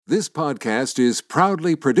This podcast is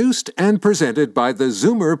proudly produced and presented by the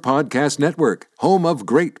Zoomer Podcast Network, home of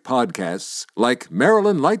great podcasts like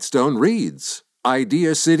Marilyn Lightstone Reads,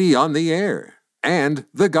 Idea City on the Air, and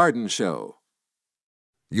The Garden Show.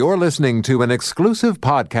 You're listening to an exclusive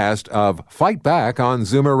podcast of Fight Back on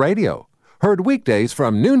Zoomer Radio, heard weekdays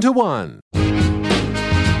from noon to 1.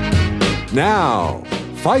 Now,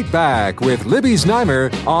 Fight Back with Libby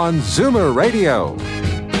Znaimer on Zoomer Radio.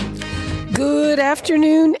 Good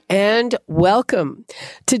afternoon and welcome.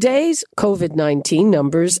 Today's COVID-19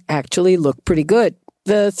 numbers actually look pretty good.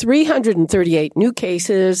 The 338 new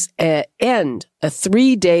cases end a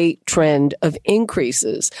 3-day trend of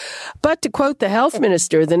increases. But to quote the health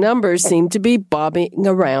minister, the numbers seem to be bobbing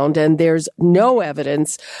around and there's no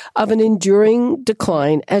evidence of an enduring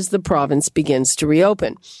decline as the province begins to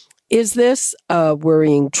reopen. Is this a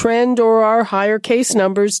worrying trend, or are higher case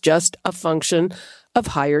numbers just a function of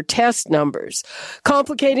higher test numbers?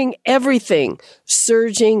 Complicating everything,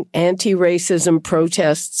 surging anti-racism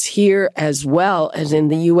protests here as well as in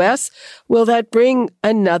the U.S. Will that bring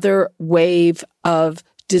another wave of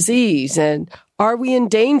disease? And are we in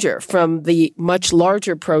danger from the much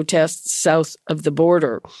larger protests south of the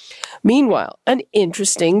border? Meanwhile, an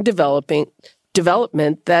interesting development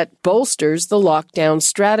that bolsters the lockdown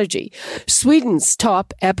strategy. Sweden's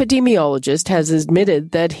top epidemiologist has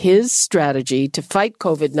admitted that his strategy to fight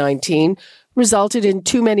COVID-19 resulted in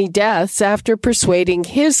too many deaths after persuading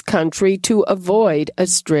his country to avoid a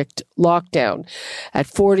strict lockdown. At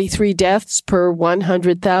 43 deaths per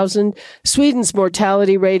 100,000, Sweden's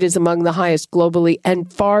mortality rate is among the highest globally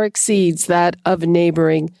and far exceeds that of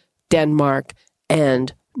neighboring Denmark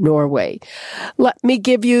and Norway. Let me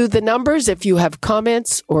give you the numbers if you have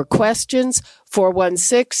comments or questions.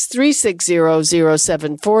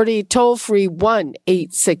 416-360-0740, toll free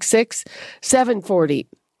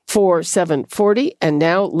 1-866-740-4740. And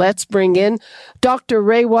now let's bring in Dr.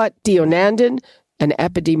 Raywat Deonandan, an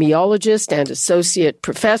epidemiologist and associate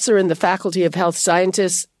professor in the Faculty of Health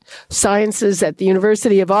Sciences at the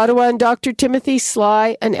University of Ottawa, and Dr. Timothy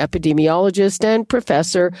Sly, an epidemiologist and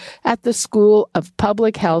professor at the School of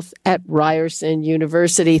Public Health at Ryerson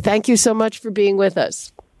University. Thank you so much for being with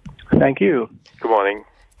us. Thank you. Good morning.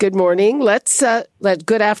 Good morning.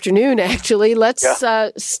 Good afternoon, actually. Let's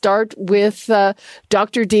start with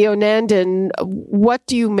Dr. Deonandan. What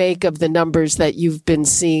do you make of the numbers that you've been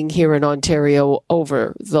seeing here in Ontario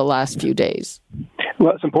over the last few days?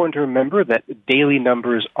 Well, it's important to remember that daily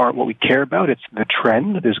numbers aren't what we care about. It's the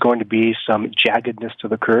trend. There's going to be some jaggedness to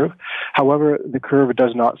the curve. However, the curve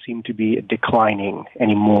does not seem to be declining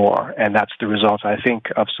anymore, and that's the result, I think,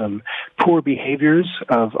 of some poor behaviors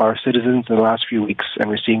of our citizens in the last few weeks, and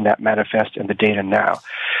we're seeing that manifest in the data now.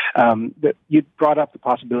 You brought up the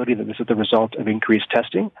possibility that this is the result of increased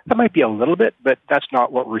testing. That might be a little bit, but that's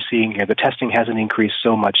not what we're seeing here. The testing hasn't increased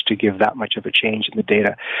so much to give that much of a change in the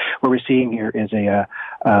data. What we're seeing here is a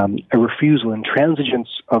refusal and transigence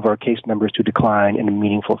of our case numbers to decline in a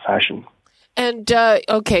meaningful fashion. And, so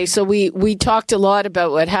we talked a lot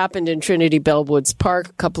about what happened in Trinity Bellwoods Park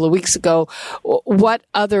a couple of weeks ago. What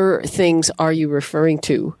other things are you referring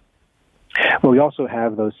to? Well, we also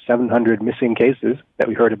have those 700 missing cases that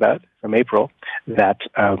we heard about from April that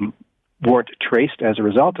weren't traced as a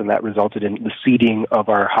result, and that resulted in the seeding of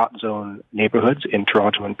our hot zone neighborhoods in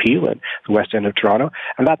Toronto and Peel and the west end of Toronto.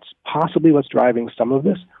 And that's possibly what's driving some of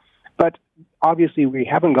this. But obviously, we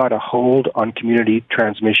haven't got a hold on community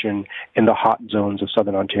transmission in the hot zones of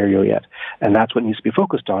southern Ontario yet. And that's what needs to be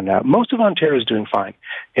focused on now. Most of Ontario is doing fine.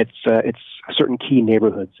 It's certain key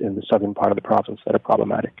neighborhoods in the southern part of the province that are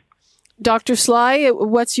problematic. Dr. Sly,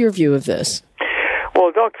 what's your view of this?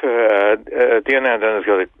 Well, Dr. Deonandan has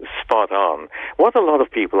got it spot on. What a lot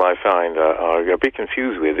of people I find are a bit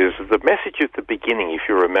confused with is the message at the beginning, if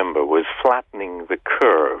you remember, was flattening the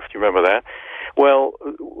curve. Do you remember that? Well,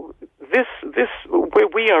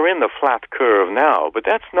 we are in the flat curve now, but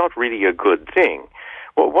that's not really a good thing.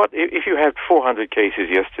 Well, what if you had 400 cases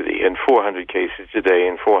yesterday and 400 cases today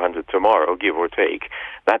and 400 tomorrow, give or take?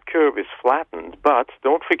 That curve is flattened, but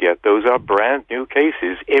don't forget those are brand new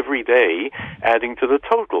cases every day adding to the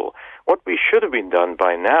total. What we should have been done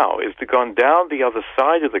by now is to gone down the other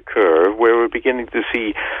side of the curve where we're beginning to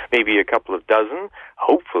see maybe a couple of dozen,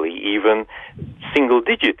 hopefully even single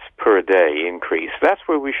digits per day increase. That's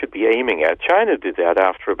where we should be aiming at. China did that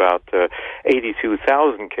after about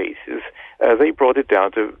 82,000 cases. They brought it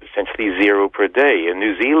down to essentially 0 per day, and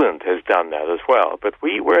New Zealand has done that as well. But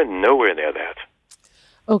we were nowhere near that.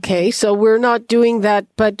 Okay, so we're not doing that,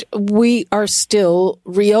 but we are still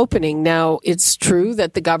reopening. Now, it's true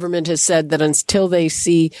that the government has said that until they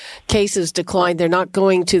see cases decline, they're not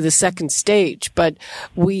going to the second stage, but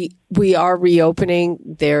we are reopening.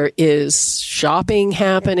 There is shopping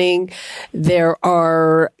happening. There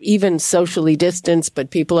are even socially distanced,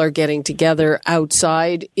 but people are getting together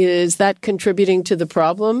outside. Is that contributing to the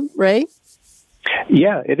problem, Ray?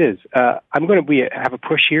 Yeah, it is. I'm going to have a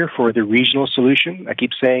push here for the regional solution. I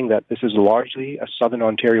keep saying that this is largely a Southern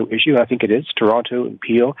Ontario issue. I think it is. Toronto and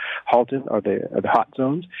Peel, Halton are the hot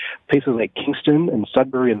zones. Places like Kingston and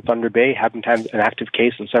Sudbury and Thunder Bay haven't had an active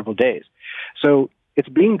case in several days. So it's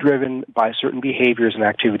being driven by certain behaviors and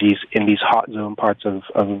activities in these hot zone parts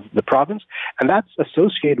of the province, and that's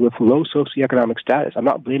associated with low socioeconomic status. I'm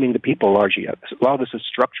not blaming the people largely. A lot of this is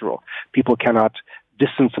structural. People cannot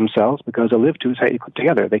distance themselves because they live too tightly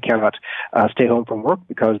together. They cannot stay home from work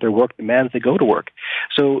because their work demands they go to work.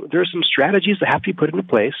 So there are some strategies that have to be put into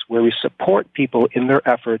place where we support people in their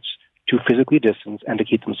efforts to physically distance and to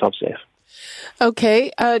keep themselves safe.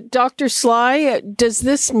 Okay. Dr. Sly, does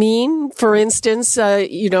this mean, for instance,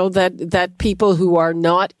 that people who are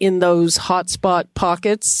not in those hotspot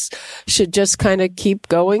pockets should just kind of keep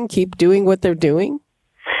going, keep doing what they're doing?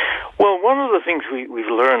 Well, one of the things we've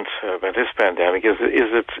learned about this pandemic is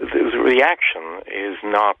that the reaction is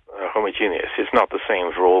not homogeneous. It's not the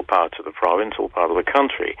same for all parts of the province, all parts of the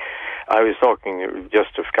country. I was talking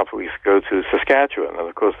just a couple of weeks ago to Saskatchewan, and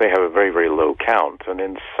of course they have a very, very low count. And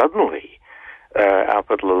then suddenly, up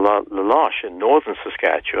at La Loche in northern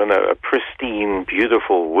Saskatchewan, a pristine,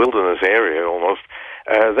 beautiful wilderness area almost,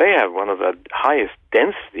 they have one of the highest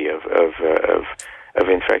density of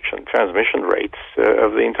infection transmission rates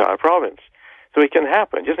of the entire province. So it can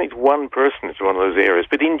happen. It just needs one person to one of those areas.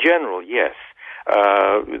 But in general, yes,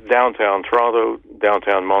 downtown Toronto,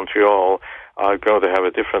 downtown Montreal are going to have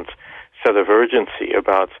a different set of urgency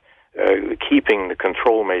about keeping the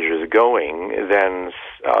control measures going than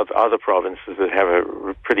other provinces that have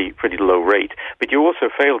a pretty low rate. But you also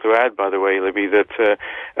failed to add, by the way, Libby, that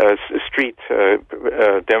street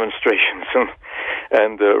demonstrations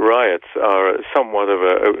and riots are somewhat of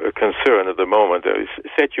a concern at the moment.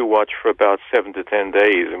 Set your watch for about 7 to 10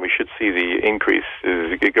 days, and we should see the increase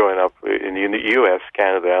going up in the U.S.,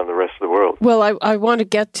 Canada, and the rest of the world. Well, I want to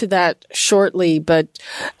get to that shortly, but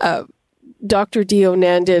Dr.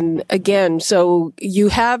 Deonandan, again, so you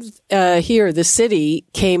have here, the city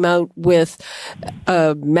came out with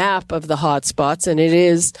a map of the hot spots, and it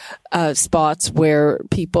is spots where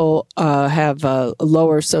people have a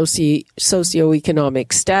lower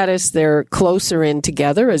socioeconomic status. They're closer in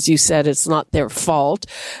together. As you said, it's not their fault,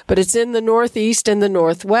 but it's in the northeast and the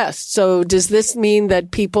northwest. So does this mean that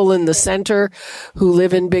people in the center who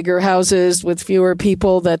live in bigger houses with fewer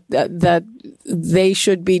people, that they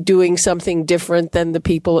should be doing something different than the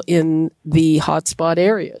people in the hotspot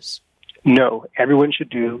areas? No, everyone should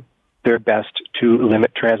do their best to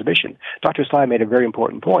limit transmission. Dr. Sly made a very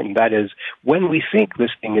important point, and that is when we think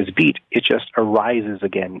this thing is beat, it just arises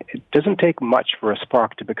again. It doesn't take much for a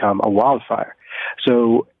spark to become a wildfire.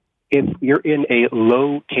 So if you're in a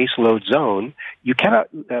low caseload zone, you cannot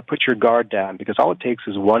put your guard down because all it takes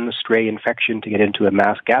is one stray infection to get into a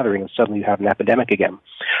mass gathering and suddenly you have an epidemic again.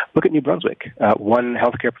 Look at New Brunswick. One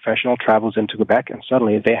healthcare professional travels into Quebec and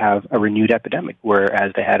suddenly they have a renewed epidemic,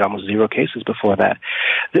 whereas they had almost 0 cases before that.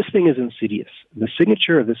 This thing is insidious. The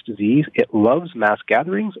signature of this disease, it loves mass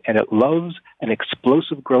gatherings and it loves an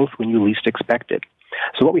explosive growth when you least expect it.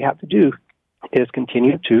 So what we have to do is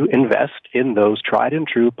continue to invest in those tried and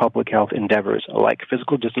true public health endeavors like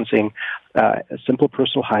physical distancing, simple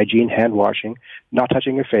personal hygiene, hand washing, not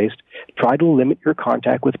touching your face. Try to limit your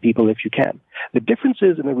contact with people if you can. The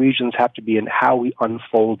differences in the regions have to be in how we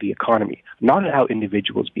unfold the economy, not in how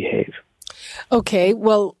individuals behave. Okay,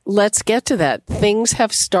 well, let's get to that. Things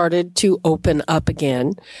have started to open up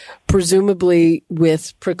again, presumably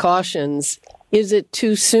with precautions. Is it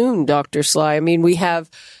too soon, Dr. Sly? I mean, we have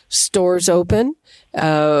stores open.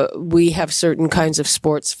 We have certain kinds of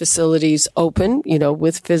sports facilities open,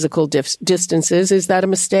 with physical distances. Is that a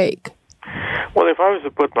mistake? Well, if I was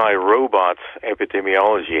to put my robot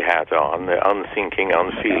epidemiology hat on, the unthinking,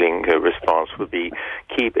 unfeeling response would be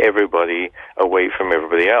keep everybody away from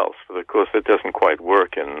everybody else. But of course, that doesn't quite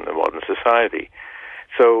work in modern society.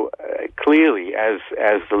 So clearly, as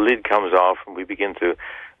the lid comes off and we begin to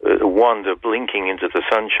wander blinking into the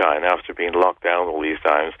sunshine after being locked down all these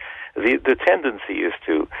times, the tendency is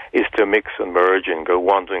to mix and merge and go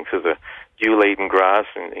wandering through the dew-laden grass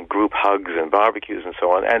and group hugs and barbecues and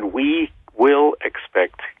so on. And we will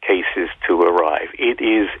expect cases to arrive. It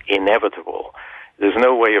is inevitable. There's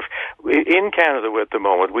no way of... In Canada at the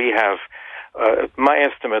moment, we have... my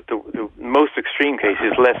estimate, the most extreme case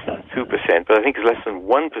is less than 2%, but I think it's less than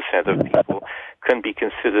 1% of people can be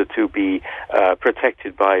considered to be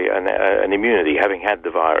protected by an immunity, having had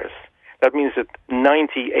the virus. That means that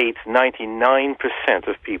 99%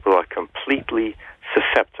 of people are completely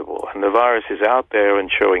susceptible, and the virus is out there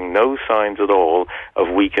and showing no signs at all of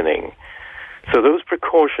weakening. So those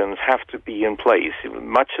precautions have to be in place.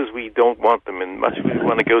 Much as we don't want them, and much as we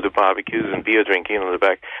want to go to barbecues and beer drinking on the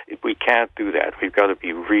back, we can't do that. We've got to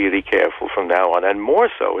be really careful from now on, and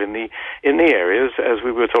more so in the areas, as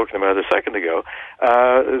we were talking about a second ago,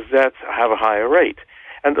 that have a higher rate.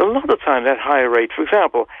 And a lot of the time, that higher rate, for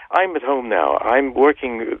example, I'm at home now. I'm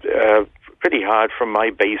working pretty hard from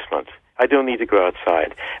my basement. I don't need to go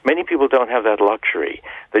outside. Many people don't have that luxury.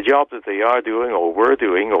 The job that they are doing or were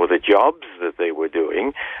doing, or the jobs that they were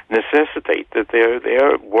doing, necessitate that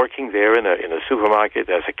they're working there in a supermarket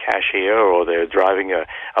as a cashier, or they're driving a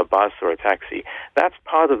bus or a taxi. That's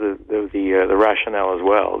part of the rationale as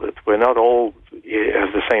well, that we're not all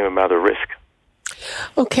have the same amount of risk.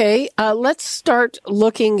 Okay, let's start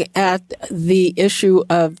looking at the issue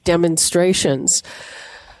of demonstrations.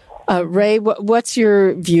 Ray, what's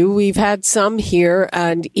your view? We've had some here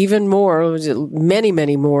and even more,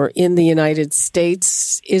 many more in the United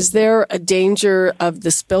States. Is there a danger of the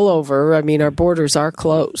spillover? I mean, our borders are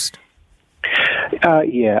closed.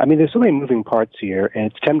 Yeah, I mean, there's so many moving parts here,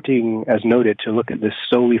 and it's tempting, as noted, to look at this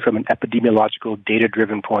solely from an epidemiological,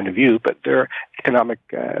 data-driven point of view, but there are economic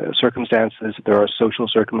circumstances, there are social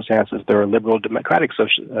circumstances, there are liberal democratic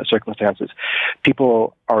circumstances.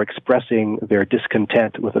 People are expressing their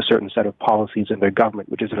discontent with a certain set of policies in their government,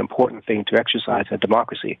 which is an important thing to exercise in a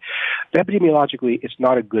democracy. But epidemiologically, it's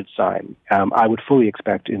not a good sign. I would fully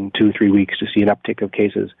expect in 2-3 weeks to see an uptick of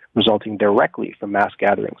cases resulting directly from mass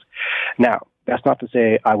gatherings. Now, that's not to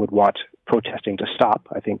say I would want protesting to stop.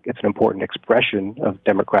 I think it's an important expression of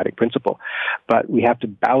democratic principle. But we have to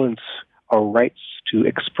balance our rights to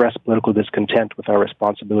express political discontent with our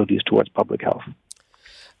responsibilities towards public health.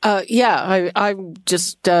 I'm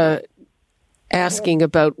just asking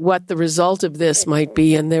about what the result of this might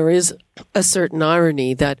be, and there is a certain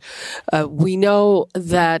irony that we know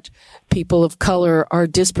that people of color are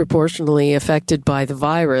disproportionately affected by the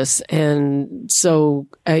virus, and so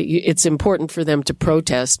it's important for them to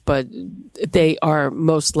protest, but they are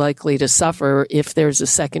most likely to suffer if there's a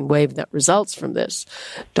second wave that results from this.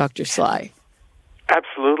 Dr. Sly.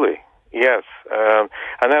 Absolutely. Yes, and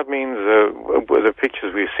that means the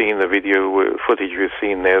pictures we've seen, the video footage we've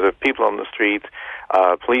seen there, the people on the street,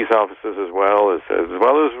 police officers as well as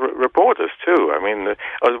reporters too. I mean,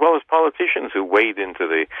 as well as politicians who wade into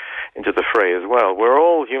the fray as well. We're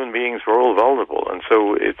all human beings. We're all vulnerable, and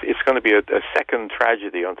so it's going to be a second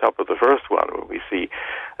tragedy on top of the first one, where we see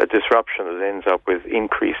a disruption that ends up with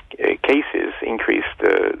increased cases, increased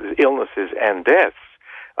illnesses and deaths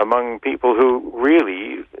among people who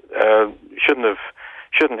really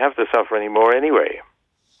shouldn't have to suffer anymore anyway.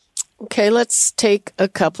 Okay, let's take a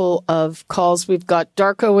couple of calls. We've got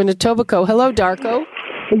Darko in Etobicoke. Hello, Darko.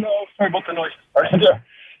 Hello, sorry about the noise.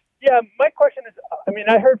 Yeah, my question is,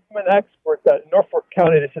 I heard from an expert that in Norfolk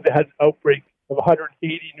County, they said they had an outbreak of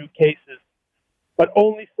 180 new cases, but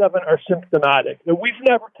only 7 are symptomatic. Now, we've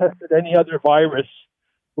never tested any other virus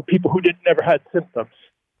for people who never had symptoms.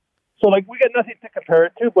 So, we got nothing to compare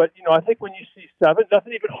it to, but, I think when you see 7,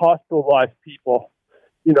 nothing even hospitalized people,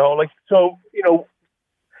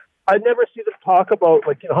 I never see them talk about,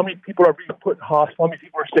 how many people are being put in hospital, how many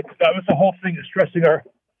people are sick. That was the whole thing, is stressing our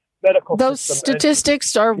medical Those system.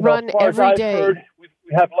 Statistics are run every day. Heard, we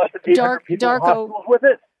have less than 800 people in hospitals with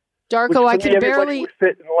it. Darko, I can barely... would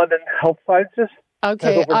fit in London Health Sciences.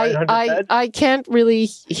 Okay, I can't really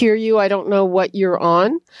hear you. I don't know what you're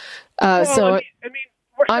on.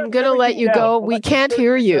 I'm going to let you go. We can't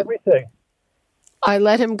hear you. I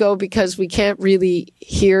let him go because we can't really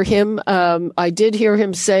hear him. I did hear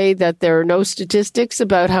him say that there are no statistics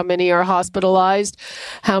about how many are hospitalized,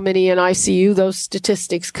 how many in ICU. Those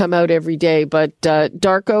statistics come out every day. But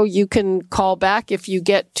Darko, you can call back if you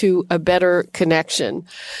get to a better connection.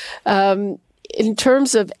 In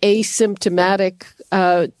terms of asymptomatic,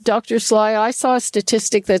 Dr. Sly, I saw a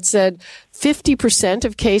statistic that said 50%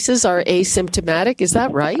 of cases are asymptomatic. Is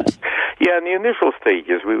that right? Yeah, in the initial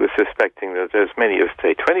stages, we were suspecting that as many as,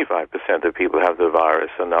 say, 25% of people have the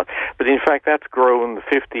virus or not. But in fact, that's grown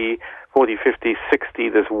 40, 50, 60.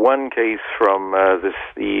 There's one case from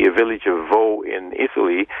the village of Vaux in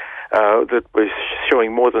Italy that was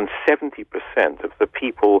showing more than 70% of the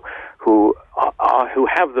people who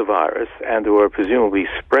have the virus and who are presumably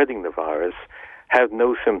spreading the virus have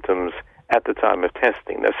no symptoms at the time of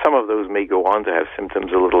testing. Now, some of those may go on to have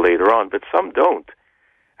symptoms a little later on, but some don't.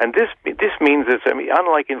 And this means that,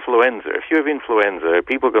 unlike influenza, if you have influenza,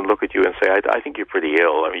 people can look at you and say, I think you're pretty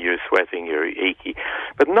ill. You're sweating, you're achy.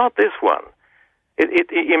 But not this one.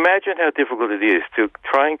 Imagine how difficult it is to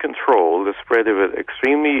try and control the spread of an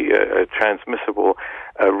extremely transmissible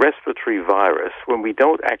respiratory virus when we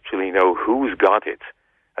don't actually know who's got it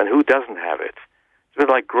and who doesn't have it. It's a bit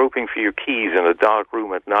like groping for your keys in a dark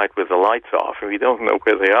room at night with the lights off, and we don't know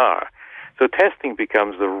where they are. So testing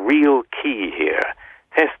becomes the real key here.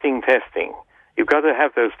 Testing. You've got to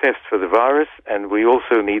have those tests for the virus, and we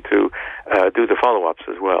also need to do the follow-ups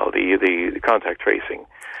as well, the contact tracing.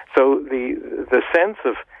 So the sense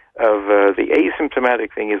of the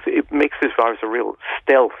asymptomatic thing is it makes this virus a real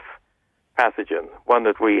stealth pathogen, one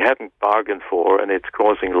that we hadn't bargained for, and it's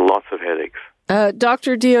causing lots of headaches.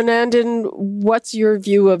 Dr. Deonandan, what's your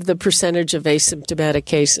view of the percentage of asymptomatic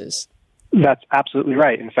cases? That's absolutely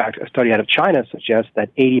right. In fact, a study out of China suggests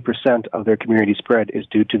that 80% of their community spread is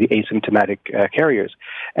due to the asymptomatic carriers.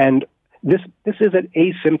 And this is an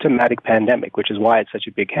asymptomatic pandemic, which is why it's such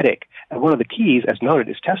a big headache. And one of the keys, as noted,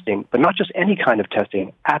 is testing, but not just any kind of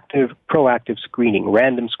testing, active, proactive screening,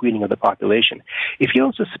 random screening of the population. If you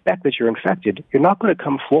don't suspect that you're infected, you're not going to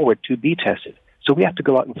come forward to be tested. So we have to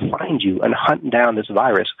go out and find you and hunt down this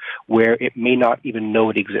virus where it may not even know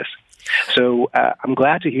it exists. So I'm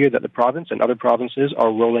glad to hear that the province and other provinces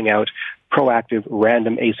are rolling out proactive,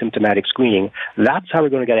 random, asymptomatic screening. That's how we're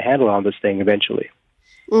going to get a handle on this thing eventually.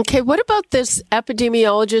 Okay, what about this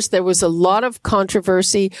epidemiologist? There was a lot of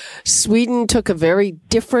controversy. Sweden took a very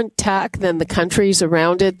different tack than the countries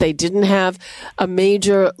around it. They didn't have a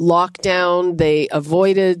major lockdown. They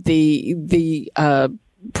avoided the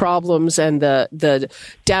problems and the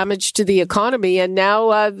damage to the economy. And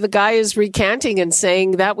now the guy is recanting and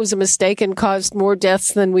saying that was a mistake and caused more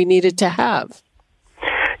deaths than we needed to have.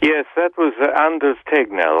 Yes, that was Anders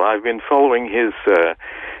Tegnell. I've been following his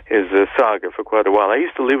saga for quite a while. I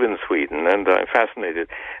used to live in Sweden, and I'm fascinated.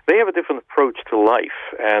 They have a different approach to life,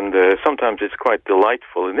 and sometimes it's quite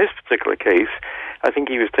delightful. In this particular case, I think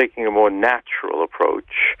he was taking a more natural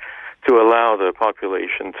approach to allow the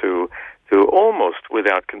population to almost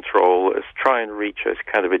without control try and reach a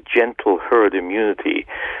kind of a gentle herd immunity.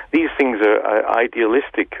 These things are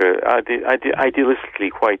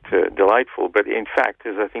idealistically quite delightful, but in fact,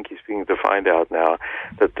 as I think he's beginning to find out now,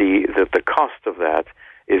 that the cost of that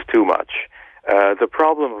is too much. The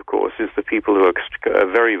problem, of course, is the people who are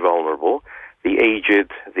very vulnerable, the aged,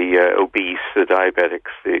 the obese, the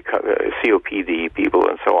diabetics, the COPD people,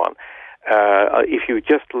 and so on. If you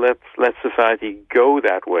just let society go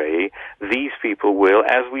that way, these people will,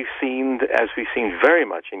 as we've seen very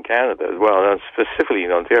much in Canada as well, and specifically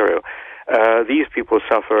in Ontario, these people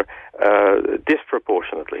suffer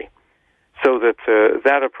disproportionately. So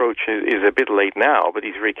that approach is a bit late now, but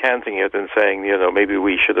he's recanting it and saying, maybe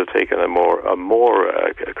we should have taken a more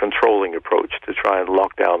controlling approach to try and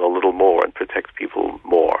lock down a little more and protect people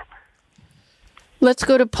more. Let's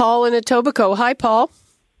go to Paul in Etobicoke. Hi, Paul.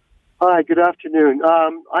 Hi, good afternoon.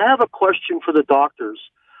 I have a question for the doctors.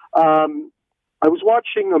 I was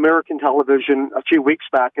watching American television a few weeks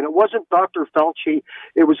back, and it wasn't Dr. Fauci.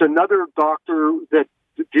 It was another doctor that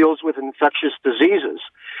deals with infectious diseases.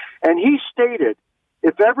 And he stated,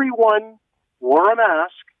 if everyone wore a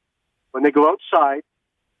mask when they go outside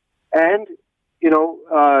and,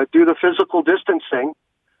 do the physical distancing,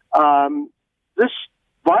 this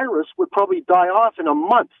virus would probably die off in a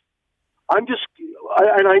month.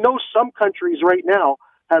 And I know some countries right now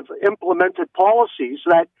have implemented policies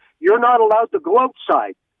that you're not allowed to go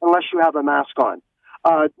outside unless you have a mask on.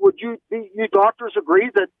 Would you doctors agree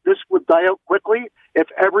that this would die out quickly if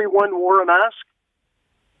everyone wore a mask?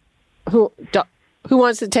 Who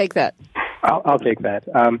wants to take that? I'll take that.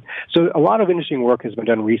 So a lot of interesting work has been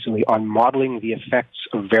done recently on modeling the effects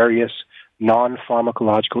of various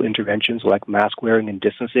non-pharmacological interventions like mask wearing and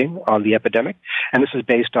distancing on the epidemic. And this is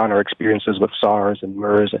based on our experiences with SARS and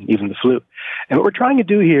MERS and even the flu. And what we're trying to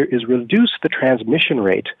do here is reduce the transmission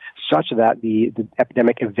rate such that the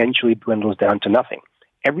epidemic eventually dwindles down to nothing.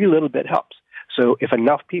 Every little bit helps. So if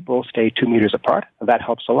enough people stay 2 meters apart, that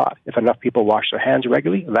helps a lot. If enough people wash their hands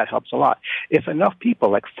regularly, that helps a lot. If enough people,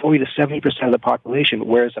 like 40 to 70% of the population,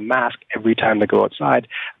 wears a mask every time they go outside,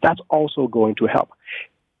 that's also going to help.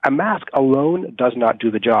 A mask alone does not do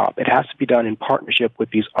the job. It has to be done in partnership with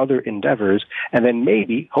these other endeavors, and then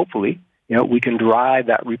maybe, hopefully, we can drive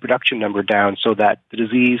that reproduction number down so that the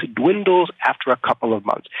disease dwindles after a couple of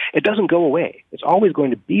months. It doesn't go away. It's always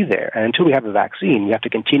going to be there. And until we have a vaccine, we have to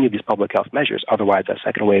continue these public health measures. Otherwise, that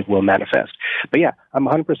second wave will manifest. But yeah, I'm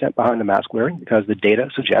 100% behind the mask wearing because the data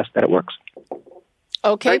suggests that it works.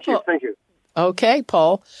 Okay, Paul. Thank you. Okay,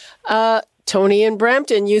 Paul. Tony in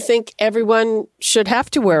Brampton, you think everyone should have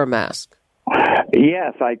to wear a mask?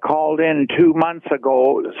 Yes, I called in 2 months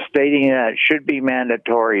ago stating that it should be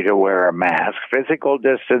mandatory to wear a mask. Physical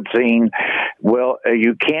distancing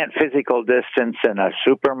you can't physical distance in a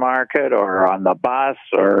supermarket or on the bus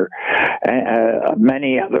or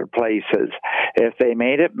many other places. If they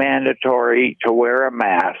made it mandatory to wear a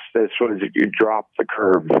mask, you drop the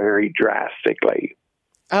curve very drastically.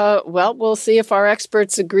 Well, we'll see if our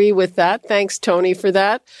experts agree with that. Thanks, Tony, for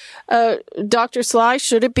that. Dr. Sly,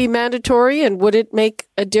 should it be mandatory and would it make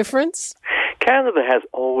a difference? Canada has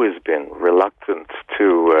always been reluctant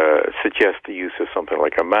to suggest the use of something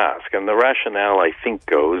like a mask. And the rationale, I think,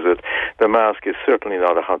 goes that the mask is certainly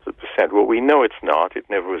not 100%. Well, we know it's not. It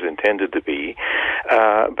never was intended to be.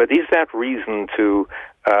 But is that reason to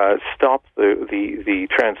stop the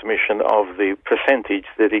transmission of the percentage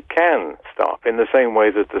that it can stop, in the same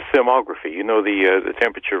way that the thermography, the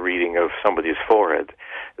temperature reading of somebody's forehead,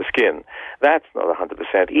 the skin, that's not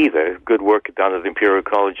 100% either. Good work done at Imperial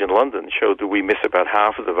College in London showed that we miss about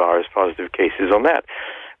half of the virus-positive cases on that.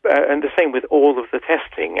 And the same with all of the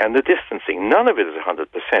testing and the distancing. None of it is 100%.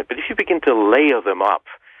 But if you begin to layer them up,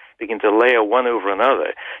 begin to layer one over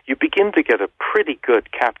another, you begin to get a pretty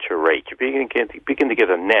good capture rate. You begin to get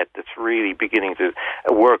a net that's really beginning to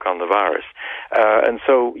work on the virus. And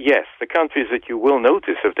so, yes, the countries that you will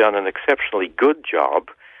notice have done an exceptionally good job,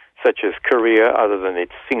 such as Korea, other than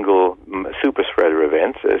its single super spreader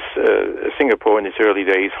events, as Singapore in its early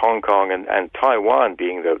days, Hong Kong and Taiwan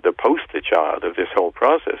being the poster child of this whole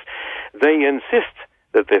process. They insist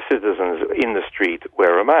that their citizens in the street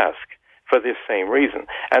wear a mask for this same reason,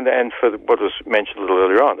 and for what was mentioned a little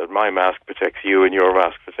earlier on, that my mask protects you and your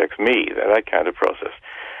mask protects me, that kind of process.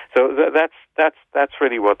 So that's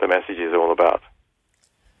really what the message is all about.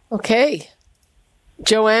 Okay.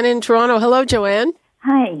 Joanne in Toronto. Hello, Joanne.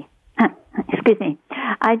 Hi. Excuse me.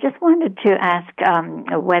 I just wanted to ask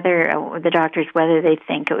whether the doctors, whether they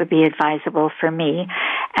think it would be advisable for me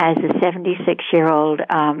as a 76-year-old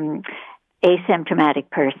asymptomatic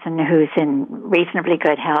person who's in reasonably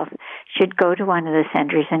good health should go to one of the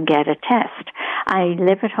centers and get a test. I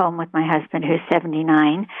live at home with my husband who's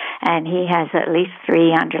 79, and he has at least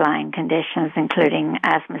 3 underlying conditions, including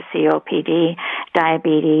asthma, COPD,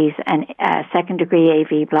 diabetes, and second-degree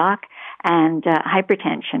AV block, and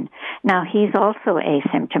hypertension. Now, he's also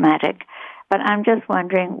asymptomatic, but I'm just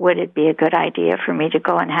wondering, would it be a good idea for me to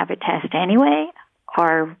go and have a test anyway,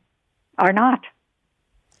 or not?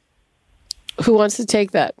 Who wants to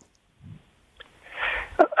take that?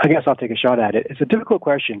 I guess I'll take a shot at it. It's a difficult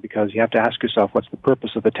question because you have to ask yourself what's the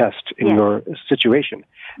purpose of the test in your situation.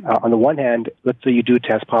 On the one hand, let's say you do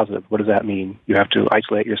test positive. What does that mean? You have to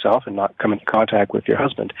isolate yourself and not come into contact with your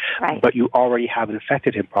husband. Right. But you already have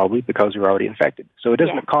infected him probably because you're already infected. So it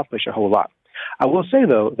doesn't accomplish a whole lot. I will say,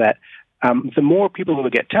 though, that the more people who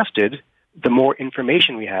get tested, the more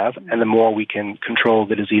information we have and the more we can control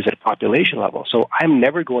the disease at a population level. So I'm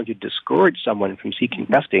never going to discourage someone from seeking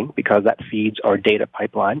testing because that feeds our data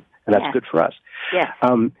pipeline, and that's good for us. Yeah.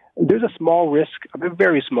 There's a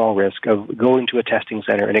very small risk of going to a testing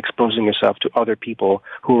center and exposing yourself to other people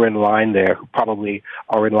who are in line there, who probably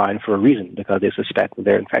are in line for a reason because they suspect that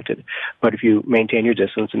they're infected. But if you maintain your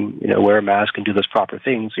distance and wear a mask and do those proper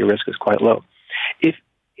things, your risk is quite low.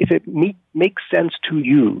 If it makes sense to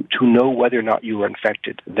you to know whether or not you are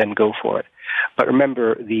infected, then go for it. But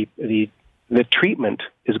remember, the treatment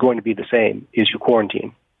is going to be the same, is you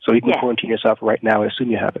quarantine. So you can quarantine yourself right now and assume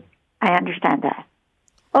you have it. I understand that.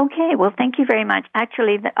 Okay, well, thank you very much.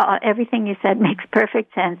 Actually, everything you said makes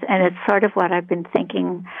perfect sense, and it's sort of what I've been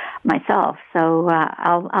thinking myself. So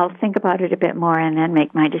I'll think about it a bit more and then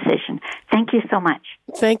make my decision. Thank you so much.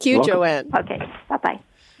 Thank you, Joanne. Okay, bye-bye.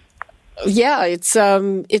 Yeah, it's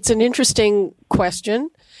an interesting question.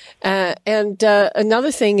 And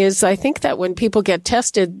another thing is, I think that when people get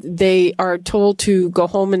tested, they are told to go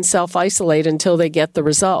home and self-isolate until they get the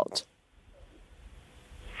result.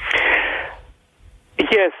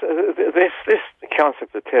 Yes, this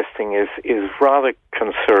concept of testing is rather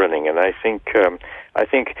concerning, and I think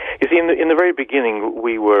you see, in the very beginning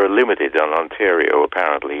we were limited on Ontario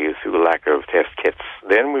apparently through the lack of test kits.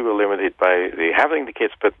 Then we were limited by having the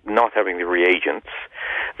kits but not having the reagents.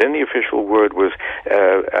 Then the official word was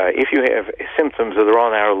if you have symptoms that are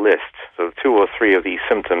on our list, so 2 or 3 of these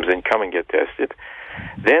symptoms, then come and get tested.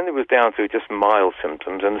 Then it was down to just mild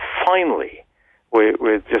symptoms, and finally,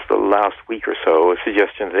 with just the last week or so, a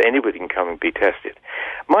suggestion that anybody can come and be tested.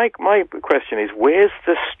 My question is, where's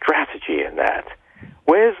the strategy in that?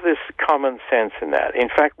 Where's this common sense in that? In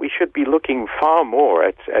fact, we should be looking far more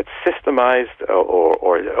at systemized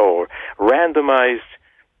or randomized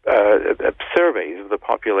surveys of the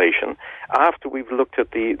population after we've looked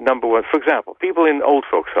at the number one. For example, people in old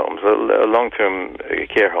folks' homes, long-term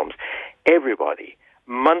care homes, everybody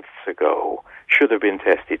months ago should have been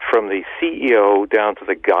tested, from the CEO down to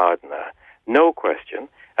the gardener, no question.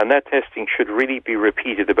 And that testing should really be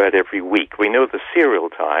repeated about every week. We know the serial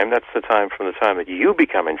time, that's the time from the time that you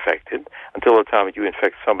become infected until the time that you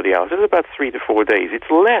infect somebody else. It's about 3 to 4 days. It's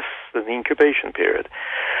less than the incubation period.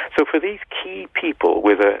 So for these key people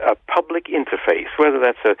with a public interface, whether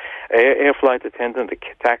that's an air flight attendant, a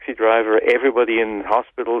taxi driver, everybody in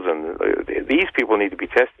hospitals, and these people need to be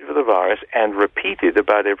tested for the virus and repeated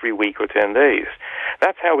about every week or 10 days.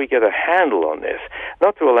 That's how we get a handle on this,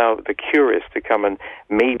 not to allow the curious to come and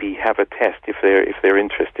maybe have a test if they're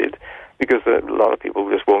interested, because a lot of people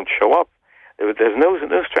just won't show up. There's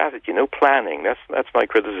no strategy, no planning. That's my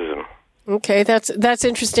criticism. Okay, that's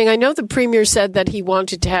interesting. I know the Premier said that he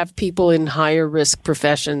wanted to have people in higher risk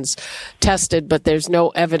professions tested, but there's no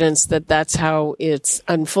evidence that that's how it's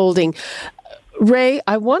unfolding. Ray,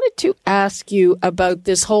 I wanted to ask you about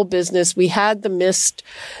this whole business. We had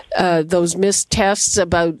those missed tests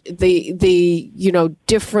about the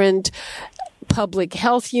different public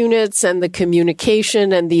health units and the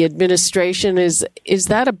communication and the administration. Is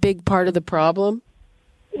that a big part of the problem?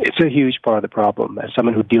 It's a huge part of the problem. As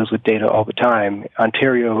someone who deals with data all the time,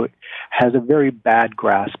 Ontario has a very bad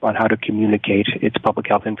grasp on how to communicate its public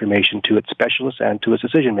health information to its specialists and to its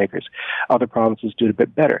decision makers. Other provinces do it a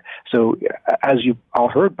bit better. So, as you've all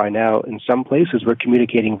heard by now, in some places we're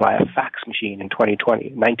communicating via fax machine in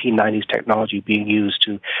 2020, 1990s technology being used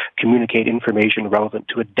to communicate information relevant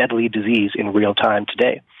to a deadly disease in real time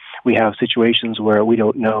today. We have situations where we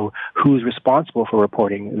don't know who's responsible for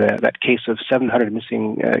reporting that case of 700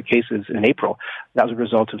 missing cases in April. That was a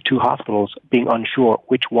result of 2 hospitals being unsure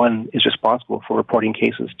which one is responsible for reporting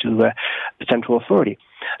cases to the central authority.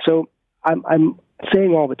 So I'm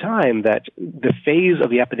saying all the time that the phase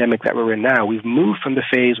of the epidemic that we're in now, we've moved from the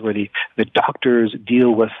phase where the doctors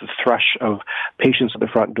deal with the thrush of patients at the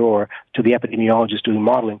front door to the epidemiologists doing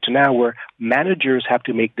modeling, to now where managers have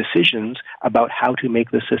to make decisions about how to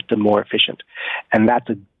make the system more efficient. And that's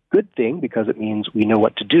a good thing because it means we know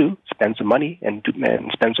what to do, spend some money and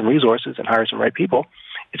spend some resources and hire some right people.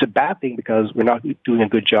 It's a bad thing because we're not doing a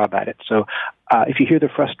good job at it. So if you hear the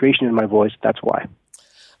frustration in my voice, that's why.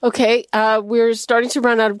 Okay, we're starting to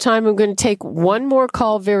run out of time. I'm going to take one more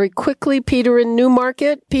call very quickly. Peter in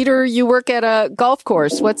Newmarket. Peter, you work at a golf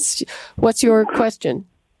course. What's your question?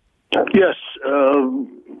 Yes,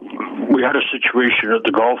 we had a situation at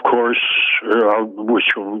the golf course, which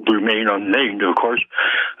will remain unnamed, of course.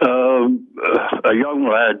 A young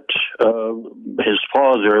lad, his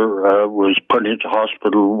father was put into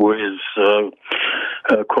hospital with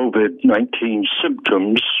COVID-19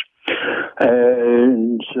 symptoms.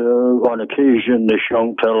 And on occasion, this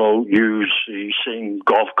young fellow used the same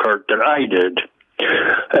golf cart that I did.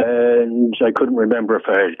 And I couldn't remember if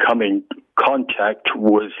I had come in contact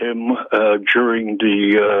with him during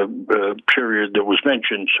the period that was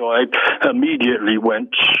mentioned. So I immediately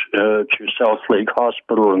went to South Lake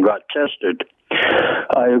Hospital and got tested.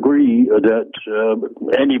 I agree that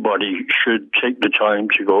anybody should take the time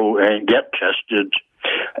to go and get tested,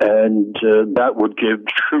 and that would give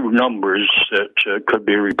true numbers that could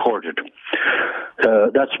be reported.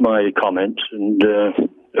 That's my comment, and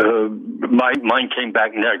mine came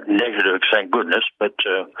back negative, thank goodness, but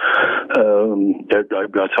I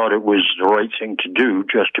thought it was the right thing to do,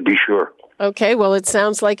 just to be sure. Okay, well, it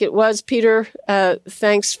sounds like it was. Peter,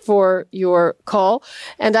 thanks for your call.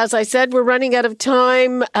 And as I said, we're running out of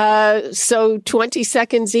time, so 20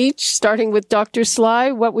 seconds each, starting with Dr.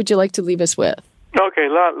 Sly. What would you like to leave us with? Okay,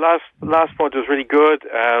 last point was really good,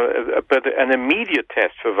 but an immediate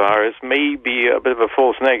test for virus may be a bit of a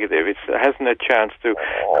false negative. It hasn't a chance to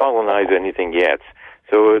colonize anything yet.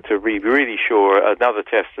 So to be really sure, another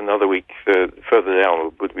test another week further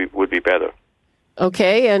down would be better.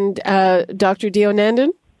 Okay, and Dr. Deonandan?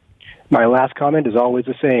 My last comment is always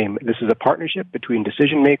the same. This is a partnership between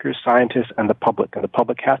decision makers, scientists, and the public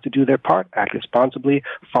has to do their part, act responsibly,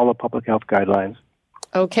 follow public health guidelines.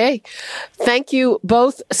 Okay. Thank you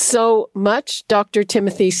both so much, Dr.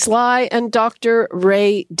 Timothy Sly and Dr.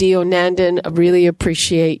 Ray Deonandan. I really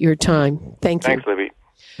appreciate your time. Thank you. Thanks, Libby.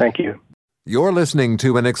 Thank you. You're listening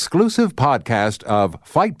to an exclusive podcast of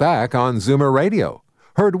Fight Back on Zoomer Radio,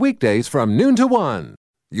 heard weekdays from noon to 1.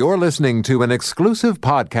 You're listening to an exclusive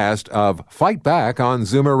podcast of Fight Back on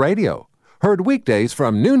Zoomer Radio, heard weekdays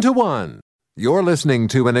from noon to 1. You're listening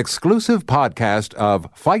to an exclusive podcast of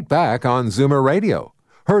Fight Back on Zoomer Radio,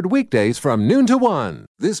 heard weekdays from noon to 1.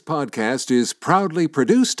 This podcast is proudly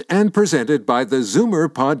produced and presented by the Zoomer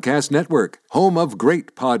Podcast Network, home of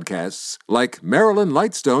great podcasts like Marilyn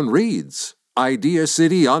Lightstone Reads, Idea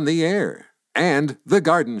City on the Air, and The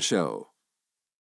Garden Show.